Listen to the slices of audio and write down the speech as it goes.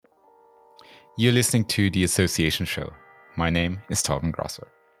You're listening to The Association Show. My name is Torben Grosser.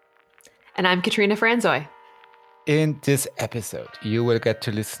 And I'm Katrina Franzoy. In this episode, you will get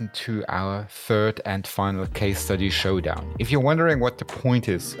to listen to our third and final case study, Showdown. If you're wondering what the point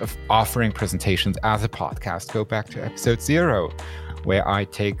is of offering presentations as a podcast, go back to episode 0, where I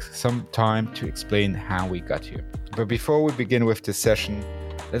take some time to explain how we got here. But before we begin with this session,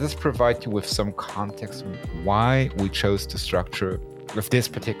 let us provide you with some context on why we chose to structure with this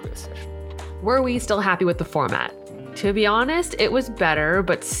particular session. Were we still happy with the format? To be honest, it was better,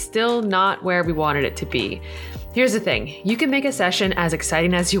 but still not where we wanted it to be. Here's the thing. You can make a session as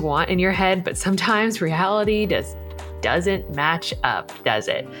exciting as you want in your head, but sometimes reality just doesn't match up, does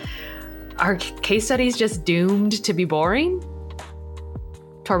it? Are case studies just doomed to be boring?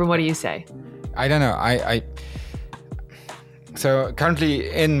 Torben, what do you say? I don't know. So currently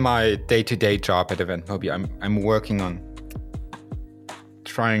in my day-to-day job at EventMobi, I'm working on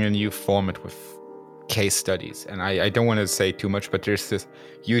trying a new format with case studies. And I don't want to say too much, but there's this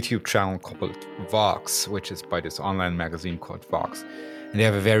YouTube channel called Vox, which is by this online magazine called Vox. And they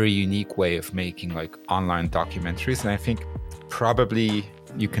have a very unique way of making like online documentaries. And I think probably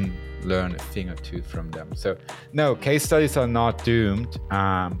you can learn a thing or two from them. So no, case studies are not doomed,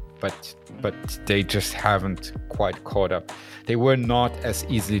 but they just haven't quite caught up. They were not as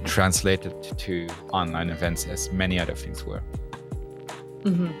easily translated to online events as many other things were.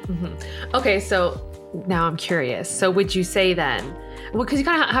 Okay, so now I'm curious. So would you say then, well, because you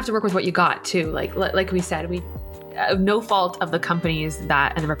kind of have to work with what you got too. Like we said, we no fault of the companies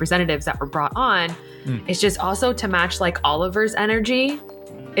that and the representatives that were brought on. It's just also to match like Oliver's energy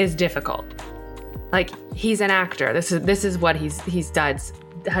is difficult. Like he's an actor. This is what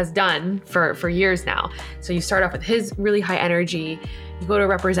has done for years now. So you start off with his really high energy. You go to a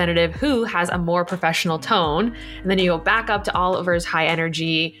representative who has a more professional tone, and then you go back up to Oliver's high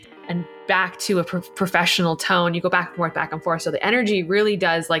energy and back to a professional tone. You go back and forth. So the energy really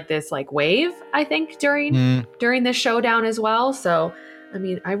does like this like wave, I think, during this showdown as well. So, I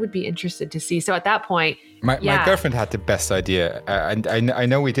mean, I would be interested to see. So at that point, my girlfriend had the best idea. And I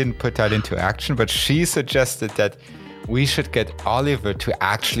know we didn't put that into action, but she suggested that we should get Oliver to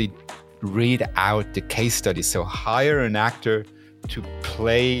actually read out the case study. So hire an actor to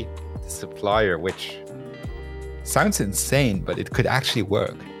play the supplier, which sounds insane, but it could actually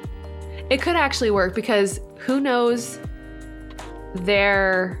work. It could actually work because who knows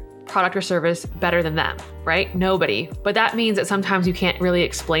their product or service better than them, right? Nobody. But that means that sometimes you can't really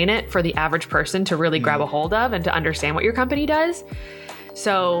explain it for the average person to really grab a hold of and to understand what your company does.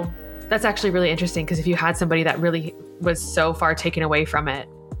 So that's actually really interesting because if you had somebody that really was so far taken away from it,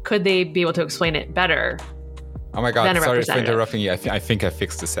 could they be able to explain it better? Oh my God, sorry for interrupting you. I think I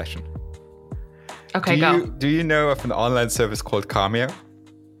fixed the session. Okay, go. Do you know of an online service called Cameo?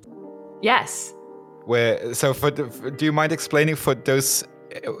 Yes. Do you mind explaining for those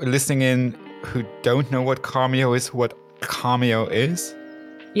listening in who don't know what Cameo is?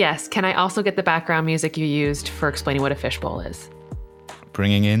 Yes. Can I also get the background music you used for explaining what a fishbowl is?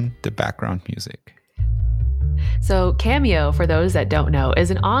 Bringing in the background music. So Cameo, for those that don't know, is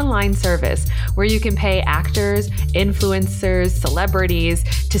an online service where you can pay actors, influencers, celebrities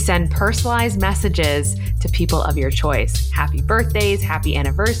to send personalized messages to people of your choice. Happy birthdays, happy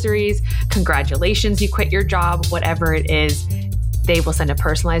anniversaries, congratulations, you quit your job, whatever it is, they will send a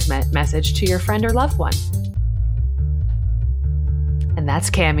personalized message to your friend or loved one. And that's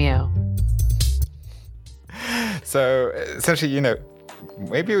Cameo. So essentially,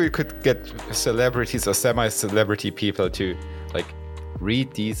 maybe we could get celebrities or semi-celebrity people to like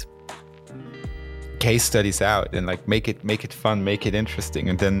read these case studies out and like make it fun, make it interesting,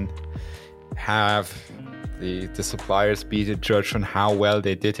 and then have the suppliers be the judge on how well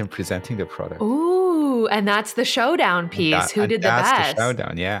they did in presenting the product. Ooh, and that's the showdown piece. Who did the best? That's the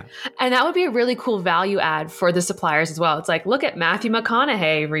showdown, yeah. And that would be a really cool value add for the suppliers as well. It's like, look at Matthew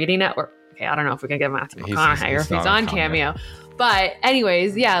McConaughey reading it. Okay, I don't know if we can get Matthew McConaughey or if he's on Cameo. But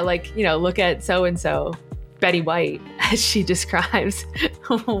anyways, yeah, like, look at so-and-so, Betty White, as she describes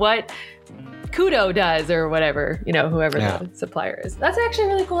what Kudo does or whatever, whoever the supplier is. That's actually a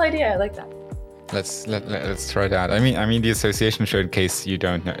really cool idea. I like that. Let's try that. I mean, the association show, in case you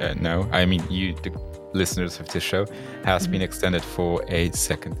don't know, the listeners of this show, has been extended for a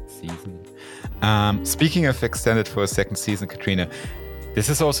second season. Speaking of extended for a second season, Katrina, this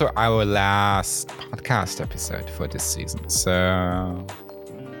is also our last podcast episode for this season. So,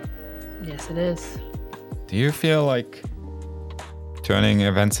 yes, it is. Do you feel like turning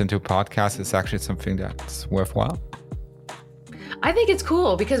events into podcasts is actually something that's worthwhile? I think it's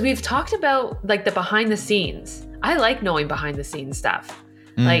cool because we've talked about like the behind the scenes. I like knowing behind the scenes stuff.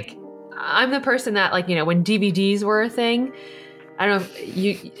 Like I'm the person that, like, when DVDs were a thing, I don't know if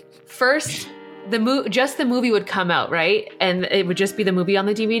you first just the movie would come out, right? And it would just be the movie on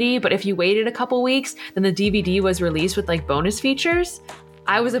the DVD. But if you waited a couple weeks, then the DVD was released with like bonus features.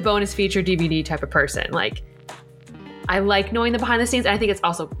 I was a bonus feature DVD type of person. Like, I like knowing the behind the scenes. And I think it's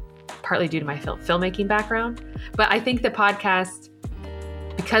also partly due to my filmmaking background. But I think the podcast,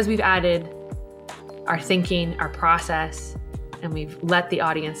 because we've added our thinking, our process, and we've let the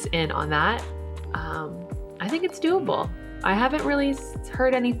audience in on that, I think it's doable. I haven't really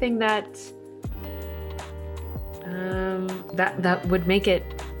heard anything that that would make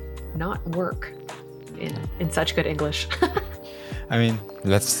it not work in such good English. I mean,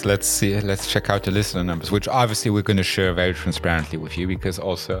 let's see. Let's check out the listener numbers, which obviously we're going to share very transparently with you, because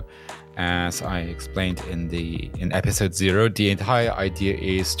also, as I explained in episode 0, the entire idea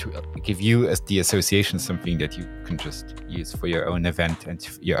is to give you, as the association, something that you can just use for your own event and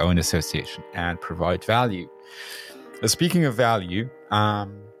your own association and provide value. Speaking of value,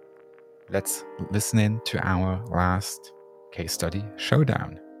 let's listen in to our last case study,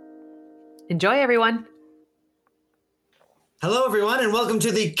 Showdown. Enjoy, everyone. Hello, everyone, and welcome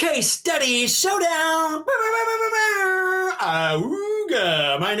to the Case Study Showdown.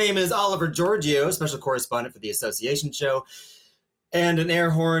 Awooga. My name is Oliver Giorgio, special correspondent for the Association Show, and an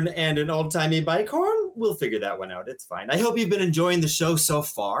air horn and an old-timey bike horn. We'll figure that one out. It's fine. I hope you've been enjoying the show so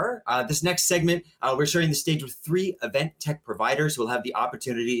far. This next segment, we're sharing the stage with 3 event tech providers who will have the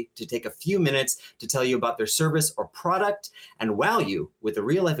opportunity to take a few minutes to tell you about their service or product and wow you with a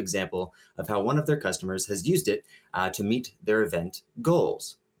real-life example of how one of their customers has used it to meet their event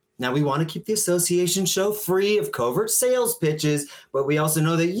goals. Now, we want to keep the association show free of covert sales pitches, but we also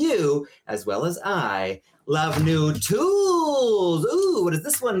know that you, as well as I, love new tools. Ooh, what does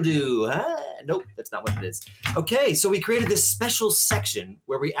this one do? Huh? Nope, that's not what it is. Okay, so we created this special section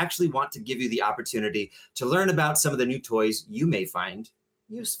where we actually want to give you the opportunity to learn about some of the new toys you may find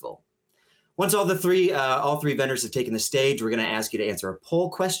useful. Once all three vendors have taken the stage, we're going to ask you to answer a poll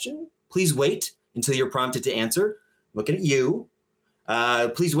question. Please wait until you're prompted to answer. Looking at you.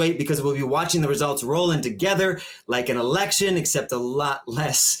 Please wait, because we'll be watching the results roll in together like an election, except a lot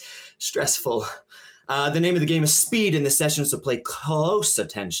less stressful. The name of the game is Speed in this session, so pay close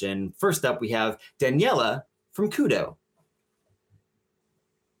attention. First up, we have Daniela from Kudo.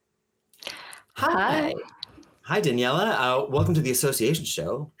 Hi. Hi, Daniela. Welcome to the Association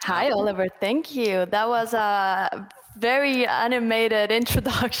Show. Hi, Oliver. Thank you. That was a very animated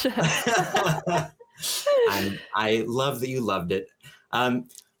introduction. I love that you loved it.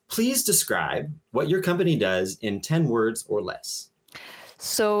 Please describe what your company does in 10 words or less.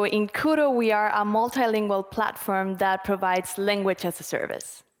 So in Kudo, we are a multilingual platform that provides language as a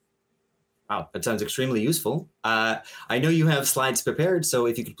service. Wow, that sounds extremely useful. I know you have slides prepared, so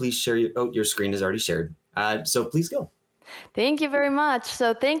if you could please share your screen is already shared. So please go. Thank you very much.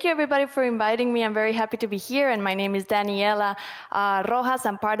 So thank you, everybody, for inviting me. I'm very happy to be here. And my name is Daniela Rojas.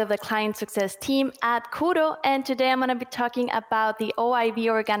 I'm part of the client success team at Kudo. And today I'm going to be talking about the OIV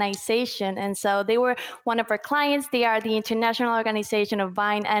organization. And so they were one of our clients. They are the International Organization of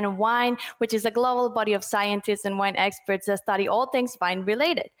Vine and Wine, which is a global body of scientists and wine experts that study all things vine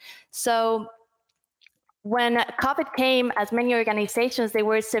related. So when COVID came, as many organizations, they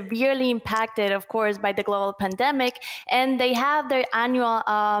were severely impacted, of course, by the global pandemic. And they have their annual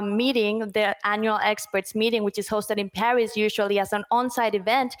meeting, their annual experts meeting, which is hosted in Paris, usually as an on-site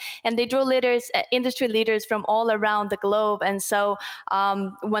event. And they drew leaders, industry leaders from all around the globe. And so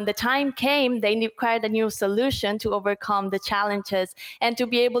when the time came, they required a new solution to overcome the challenges and to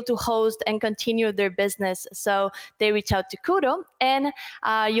be able to host and continue their business. So they reached out to Kudo. And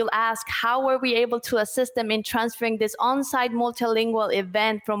you'll ask, how were we able to assist them in transferring this on-site multilingual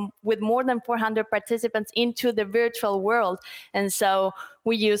event with more than 400 participants into the virtual world? And so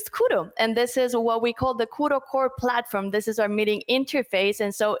we used Kudo, and this is what we call the Kudo Core platform. This is our meeting interface.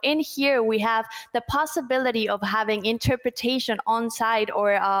 And so in here, we have the possibility of having interpretation on-site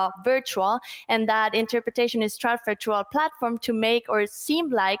or virtual, and that interpretation is transferred to our platform to make or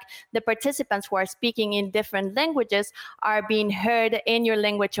seem like the participants who are speaking in different languages are being heard in your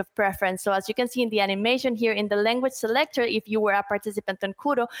language of preference. So as you can see in the animation here in the language selector, if you were a participant on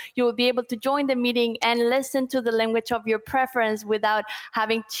Kudo, you will be able to join the meeting and listen to the language of your preference without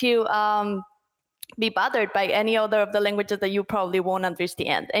having to be bothered by any other of the languages that you probably won't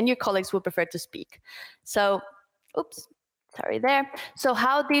understand and your colleagues will prefer to speak. So, oops, sorry there. So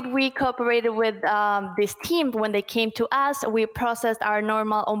how did we cooperate with this team when they came to us? We processed our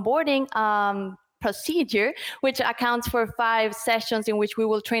normal onboarding procedure, which accounts for 5 sessions in which we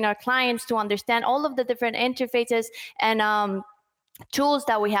will train our clients to understand all of the different interfaces and tools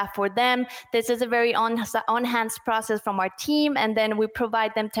that we have for them. This is a very on-hands process from our team, and then we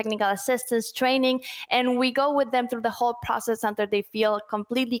provide them technical assistance training, and we go with them through the whole process until they feel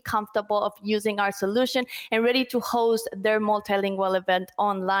completely comfortable of using our solution and ready to host their multilingual event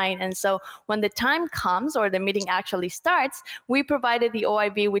online. And so when the time comes or the meeting actually starts, we provided the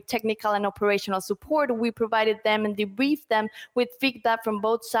OIB with technical and operational support. We provided them and debriefed them with feedback from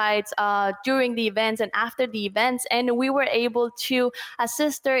both sides during the events and after the events, and we were able to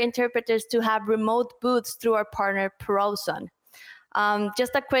assist their interpreters to have remote booths through our partner Prozon.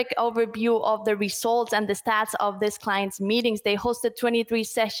 Just a quick overview of the results and the stats of this client's meetings. They hosted 23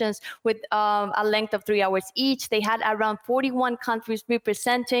 sessions with a length of 3 hours each. They had around 41 countries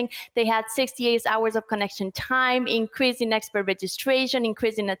representing. They had 68 hours of connection time, increase in expert registration,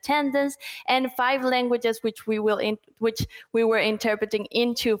 increase in attendance, and 5 languages which we were interpreting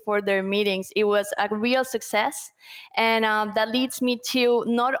into for their meetings. It was a real success, and that leads me to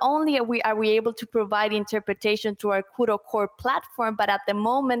not only are we able to provide interpretation to our Kudo core platform, but at the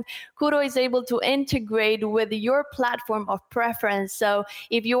moment, Kudo is able to integrate with your platform of preference. So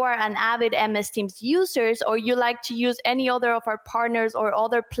if you are an avid MS Teams users, or you like to use any other of our partners or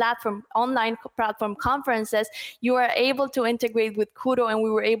other online platform conferences, you are able to integrate with Kudo, and we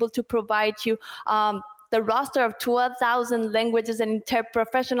were able to provide you the roster of 12,000 languages and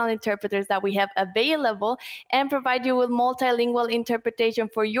professional interpreters that we have available, and provide you with multilingual interpretation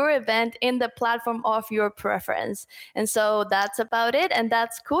for your event in the platform of your preference. And so that's about it, and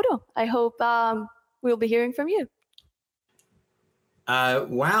that's Kudo. I hope we'll be hearing from you.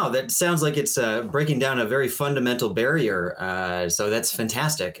 Wow, that sounds like it's breaking down a very fundamental barrier. So that's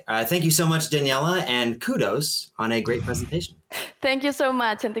fantastic. Thank you so much, Daniela, and kudos on a great presentation. Thank you so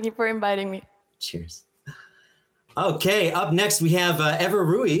much, and thank you for inviting me. Cheers. Okay, up next we have Ever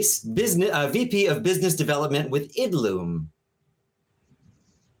Ruiz, VP of Business Development with Idloom.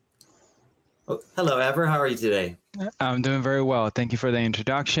 Oh, hello, Ever. How are you today? I'm doing very well. Thank you for the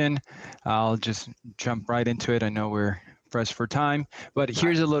introduction. I'll just jump right into it. I know we're pressed for time, but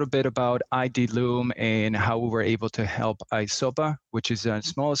here's a little bit about Idloom and how we were able to help ISOPA, which is a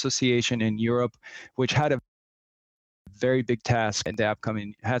small association in Europe, which had a very big task and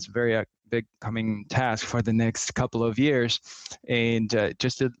has very big coming task for the next couple of years. And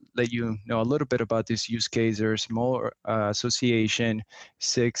just to let you know a little bit about this use case, there's a small association,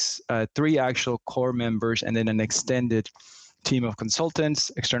 3 actual core members, and then an extended team of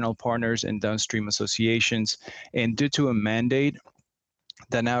consultants, external partners, and downstream associations. And due to a mandate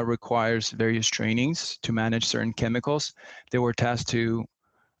that now requires various trainings to manage certain chemicals, they were tasked to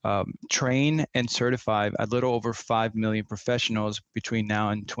train and certify a little over 5 million professionals between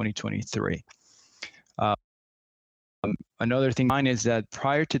now and 2023. Another thing is that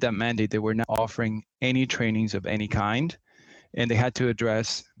prior to that mandate, they were not offering any trainings of any kind, and they had to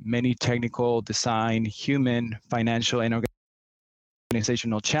address many technical, design, human, financial, and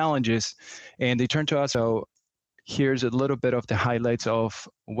organizational challenges, and they turned to us. So here's a little bit of the highlights of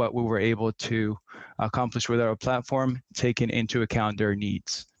what we were able to accomplish with our platform, taking into account their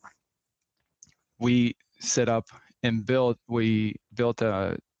needs. We set up and built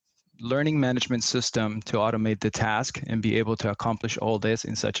a learning management system to automate the task and be able to accomplish all this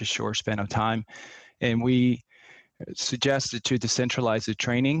in such a short span of time. And we suggested to decentralize the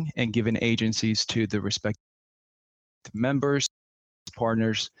training and given agencies to the respective members,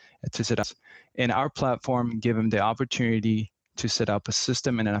 partners to set up. And our platform gave them the opportunity to set up a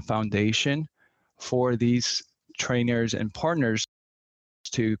system and a foundation for these trainers and partners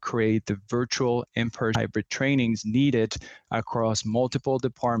to create the virtual in-person hybrid trainings needed across multiple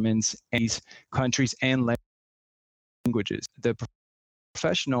departments, countries, and languages. The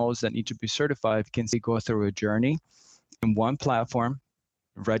professionals that need to be certified can go through a journey in one platform,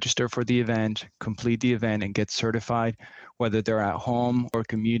 register for the event, complete the event, and get certified, whether they're at home or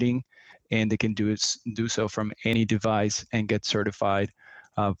commuting, and they can do so from any device and get certified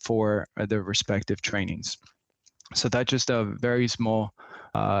for their respective trainings. So that's just a very small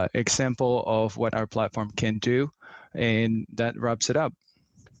example of what our platform can do, and that wraps it up.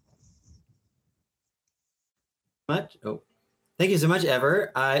 Thank you so much,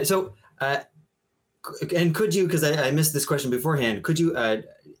 Ever. And could you, because I missed this question beforehand, could you,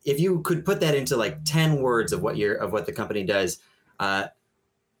 if you could put that into like 10 words of what the company does,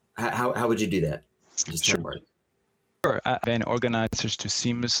 how would you do that? Just 10 words. Sure. And organizers to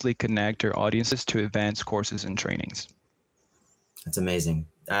seamlessly connect their audiences to advanced courses and trainings. That's amazing.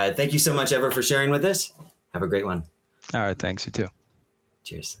 Thank you so much, Ever, for sharing with us. Have a great one. All right. Thanks. You too.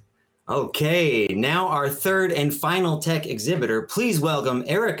 Cheers. Okay. Now our third and final tech exhibitor. Please welcome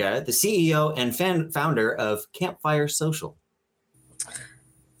Erica, the CEO and founder of Campfire Social.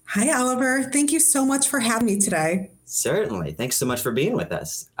 Hi, Oliver. Thank you so much for having me today. Certainly. Thanks so much for being with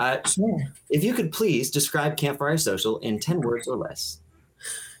us. Sure. If you could please describe Campfire Social in 10 words or less.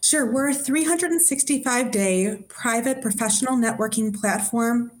 Sure. We're a 365-day private professional networking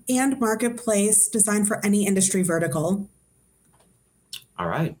platform and marketplace designed for any industry vertical. All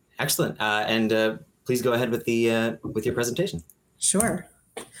right. Excellent. And please go ahead with your presentation. Sure.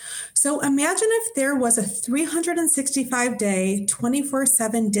 So imagine if there was a 365-day,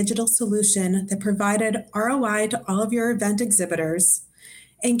 24/7 digital solution that provided ROI to all of your event exhibitors,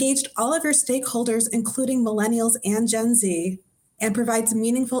 engaged all of your stakeholders, including millennials and Gen Z, and provides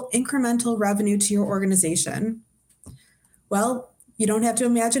meaningful incremental revenue to your organization. Well, you don't have to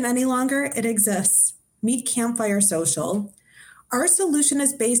imagine any longer. It exists. Meet Campfire Social. Our solution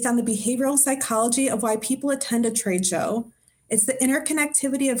is based on the behavioral psychology of why people attend a trade show. It's the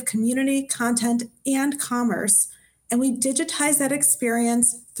interconnectivity of community, content, and commerce, and we digitize that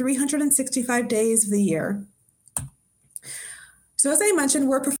experience 365 days of the year. So as I mentioned,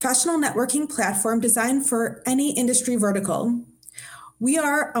 we're a professional networking platform designed for any industry vertical. We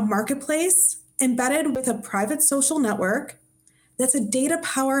are a marketplace embedded with a private social network that's a data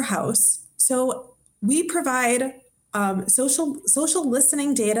powerhouse. So we provide social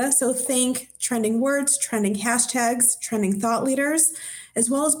listening data. So think trending words, trending hashtags, trending thought leaders, as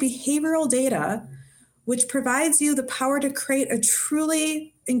well as behavioral data, which provides you the power to create a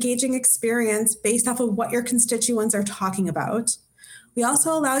truly engaging experience based off of what your constituents are talking about. We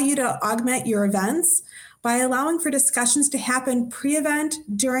also allow you to augment your events by allowing for discussions to happen pre-event,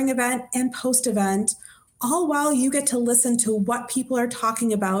 during event, and post-event, all while you get to listen to what people are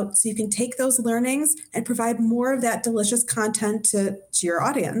talking about so you can take those learnings and provide more of that delicious content to your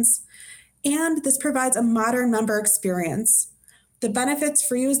audience. And this provides a modern member experience. The benefits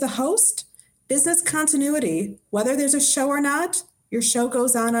for you as the host: business continuity. Whether there's a show or not, your show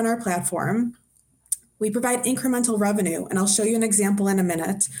goes on our platform. We provide incremental revenue, and I'll show you an example in a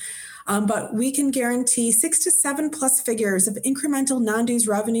minute. But we can guarantee 6 to 7 plus figures of incremental non-dues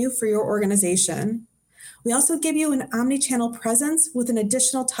revenue for your organization. We also give you an omni-channel presence with an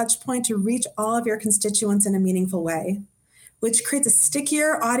additional touch point to reach all of your constituents in a meaningful way, which creates a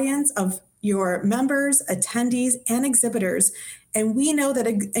stickier audience of your members, attendees, and exhibitors. And we know that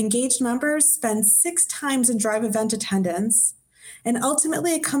engaged members spend 6 times and drive event attendance. And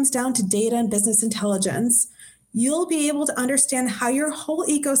ultimately, it comes down to data and business intelligence. You'll be able to understand how your whole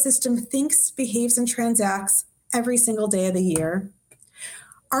ecosystem thinks, behaves, and transacts every single day of the year.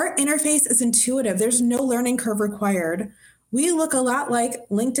 Our interface is intuitive. There's no learning curve required. We look a lot like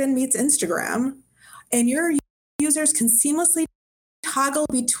LinkedIn meets Instagram, and your users can seamlessly toggle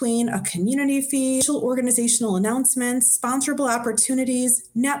between a community feed, organizational announcements, sponsorable opportunities,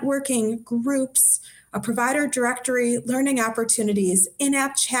 networking, groups, a provider directory, learning opportunities,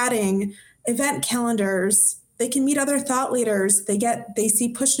 in-app chatting, event calendars. They can meet other thought leaders. They see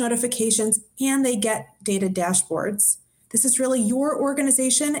push notifications, and they get data dashboards. This is really your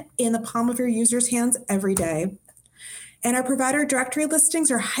organization in the palm of your users' hands every day. And our provider directory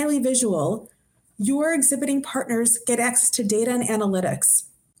listings are highly visual. Your exhibiting partners get access to data and analytics.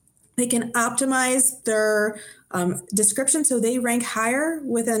 They can optimize their description so they rank higher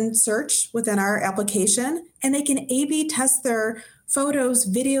within search within our application, and they can A/B test their photos,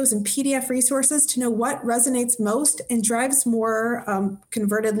 videos, and PDF resources to know what resonates most and drives more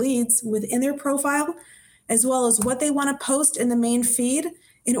converted leads within their profile, as well as what they want to post in the main feed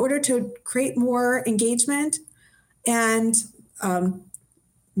in order to create more engagement and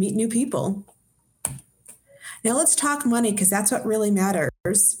meet new people. Now let's talk money, because that's what really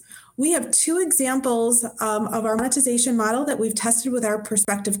matters. We have 2 examples of our monetization model that we've tested with our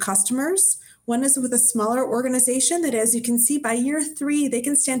prospective customers. One is with a smaller organization that, as you can see, by year 3, they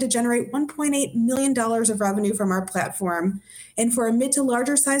can stand to generate $1.8 million of revenue from our platform. And for a mid to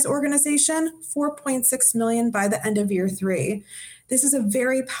larger size organization, $4.6 million by the end of year 3. This is a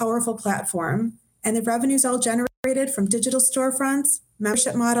very powerful platform, and the revenue is all generated from digital storefronts,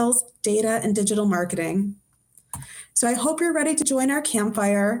 membership models, data, and digital marketing. So I hope you're ready to join our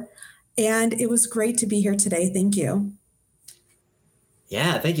campfire, and it was great to be here today. Thank you.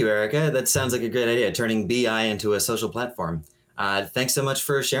 Yeah, thank you, Erica. That sounds like a great idea, turning BI into a social platform. Thanks so much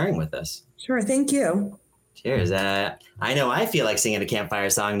for sharing with us. Sure, thank you. Cheers. I know I feel like singing a campfire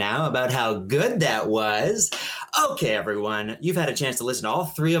song now about how good that was. Okay, everyone, you've had a chance to listen to all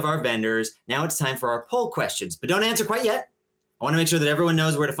 3 of our vendors. Now it's time for our poll questions, but don't answer quite yet. I want to make sure that everyone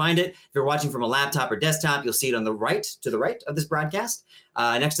knows where to find it. If you're watching from a laptop or desktop, you'll see it on the right, to the right of this broadcast,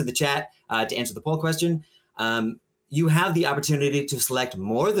 next to the chat, to answer the poll question. You have the opportunity to select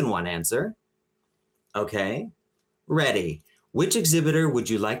more than one answer. Okay, ready. Which exhibitor would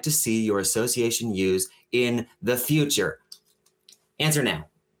you like to see your association use in the future? Answer now.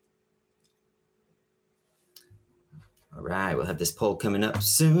 All right, we'll have this poll coming up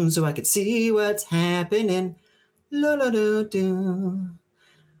soon so I can see what's happening. La la la do.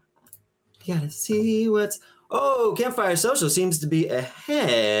 Gotta see what's... Oh, Campfire Social seems to be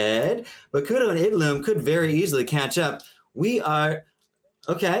ahead, but Kudo and Idloom could very easily catch up. We are...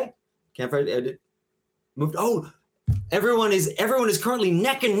 Okay. Campfire moved... Oh, everyone is currently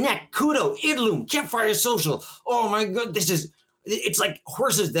neck and neck. Kudo, Idloom, Campfire Social. Oh my God, it's like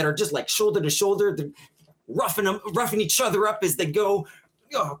horses that are just like shoulder to shoulder. They're roughing each other up as they go.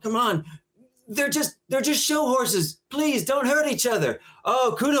 Oh, come on. They're just show horses. Please don't hurt each other.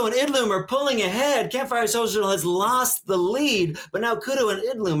 Oh, Kudo and Idloom are pulling ahead. Campfire Social has lost the lead, but now Kudo and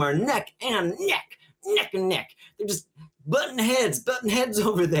Idloom are neck and neck. They're just button heads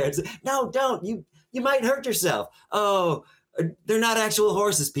over there. No, don't. You might hurt yourself. Oh, they're not actual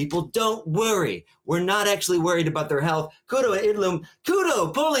horses, people. Don't worry. We're not actually worried about their health. Kudo and Idloom.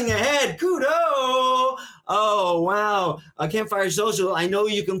 Kudo pulling ahead. Kudo. Oh, wow. Campfire Social, I know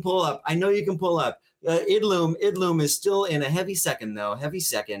you can pull up. Idloom is still in a heavy second, though. Heavy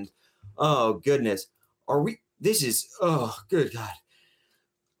second. Oh, goodness. Oh, good God.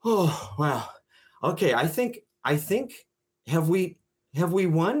 Oh, wow. Okay, I think, have we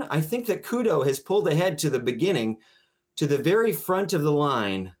won? I think that Kudo has pulled ahead to the beginning, to the very front of the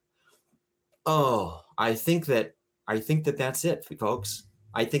line. Oh, I think that that's it, folks.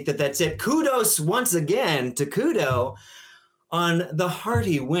 I think that that's it. Kudos once again to Kudo on the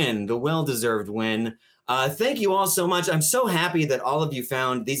hearty win, the well-deserved win. Thank you all so much. I'm so happy that all of you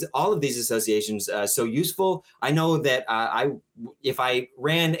found all of these associations so useful. I know that if I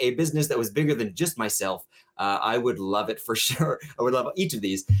ran a business that was bigger than just myself, I would love it for sure. I would love each of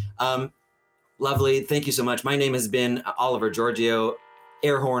these. Lovely. Thank you so much. My name has been Oliver Giorgio,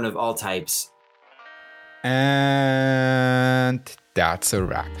 air horn of all types. And that's a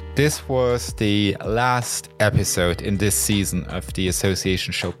wrap. This was the last episode in this season of the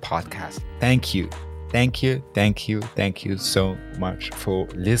Association Show podcast. Thank you so much for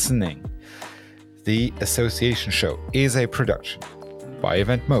listening. The Association Show is a production by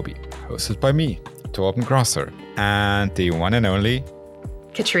Event Mobi, hosted by me, Torben Grosser, and the one and only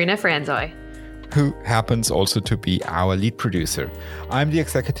Katrina Franzoy, who happens also to be our lead producer. I'm the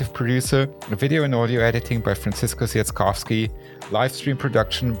executive producer, video and audio editing by Francisco Sietzkowski, live stream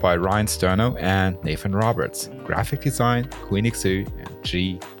production by Ryan Sterno and Nathan Roberts, graphic design, Queen Xu and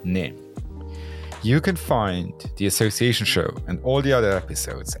G Nim. You can find the Association Show and all the other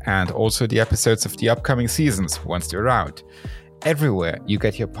episodes, and also the episodes of the upcoming seasons once they're out, everywhere you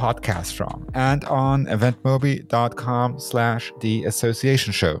get your podcast from, and on eventmobi.com/The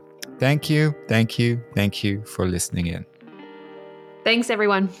Association Show. Thank you for listening in. Thanks,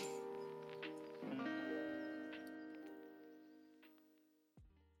 everyone.